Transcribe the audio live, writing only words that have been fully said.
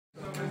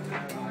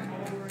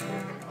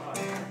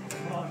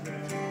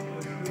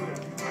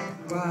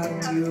Why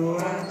do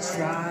I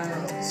try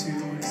to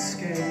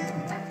escape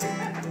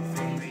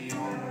from the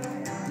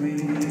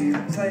only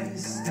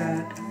place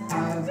that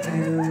I've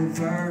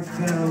ever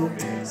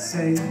felt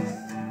safe?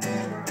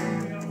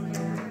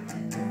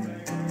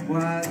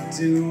 Why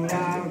do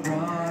I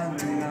run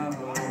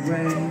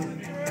away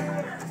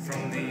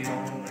from the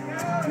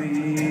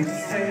only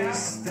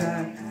face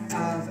that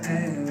I've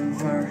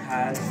ever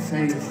had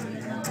faith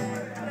in?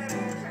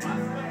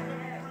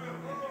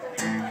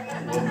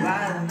 Well,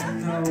 I don't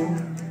know,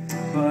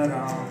 but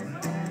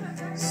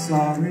I'm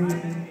sorry,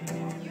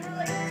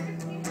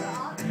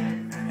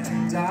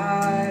 and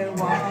I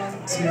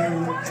want to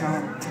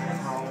come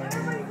home.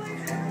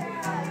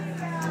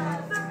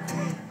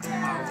 I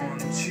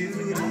want you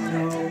to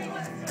know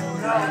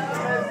that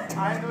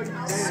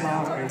I'm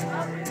sorry.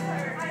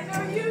 I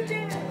know you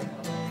did.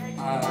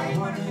 I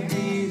want to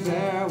be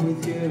there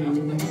with you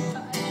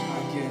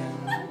again.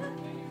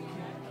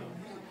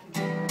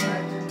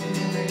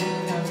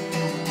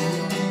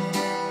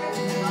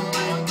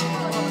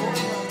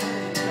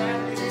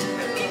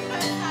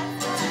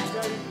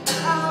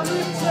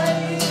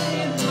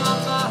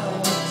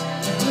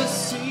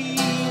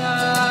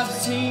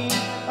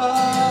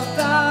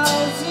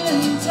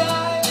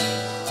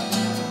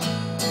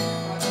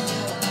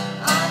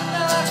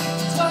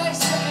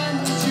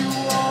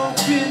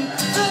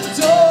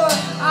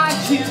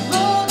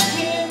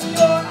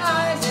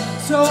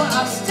 So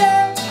I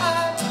stare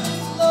at the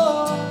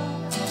floor.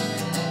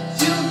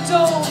 You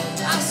don't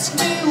ask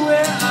me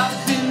where I've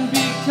been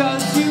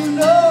because you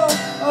know,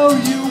 oh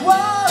you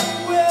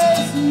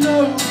always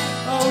know,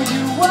 oh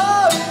you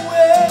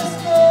always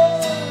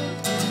know.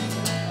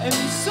 And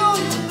so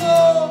you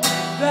know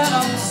that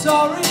I'm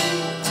sorry,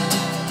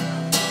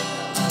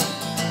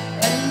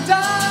 and I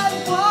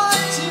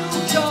want to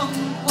come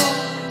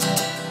home.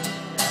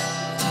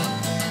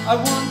 I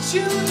want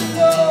you to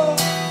know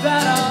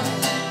that I'm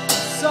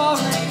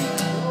sorry.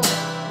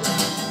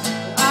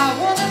 I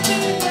wanna be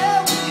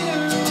there with you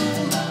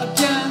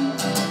again.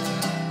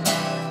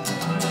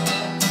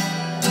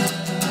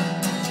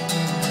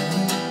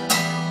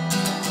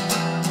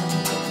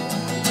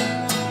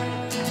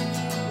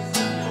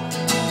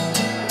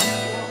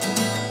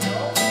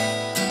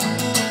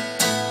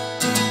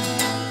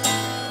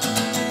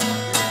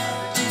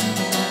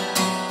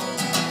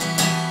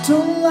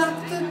 Don't lock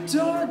the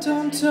door,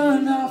 don't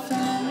turn off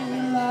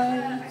any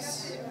lights.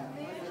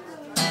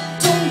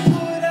 Don't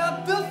put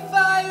out the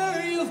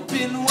fire you've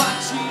been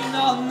watching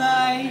all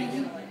night.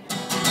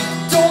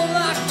 Don't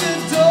lock the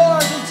door,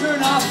 don't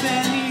turn off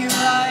any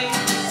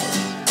lights.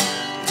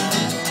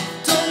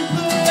 Don't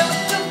put out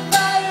the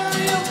fire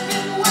you've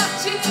been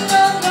watching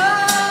all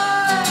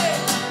night.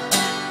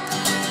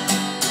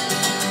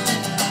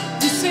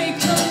 You say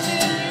come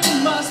in, you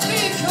must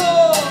be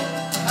cold.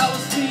 I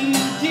was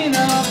thinking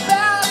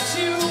about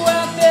you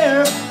out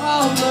there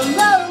all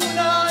alone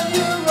on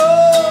your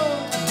own.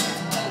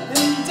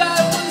 And I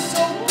was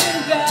hoping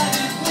that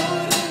it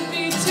wouldn't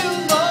be too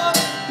long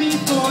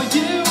before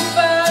you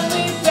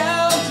finally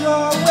found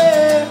your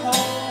way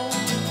home.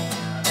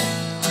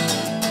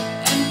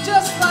 And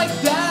just like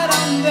that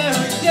I'm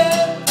there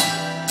again,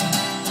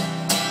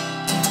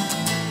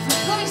 the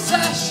place I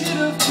should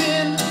have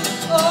been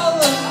all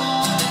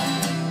along.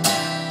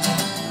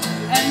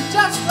 And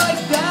just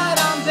like that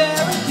I'm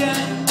there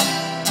again,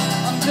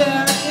 I'm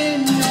there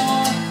in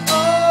your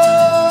arms.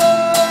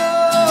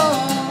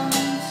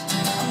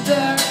 I'm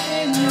there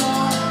in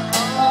your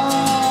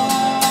arms.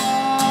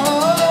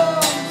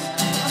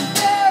 I'm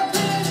there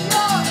in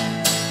your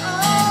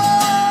arms.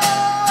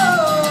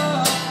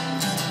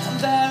 I'm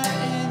there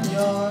in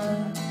your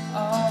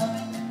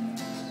arms.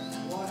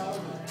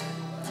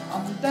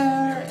 I'm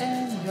there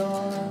in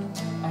your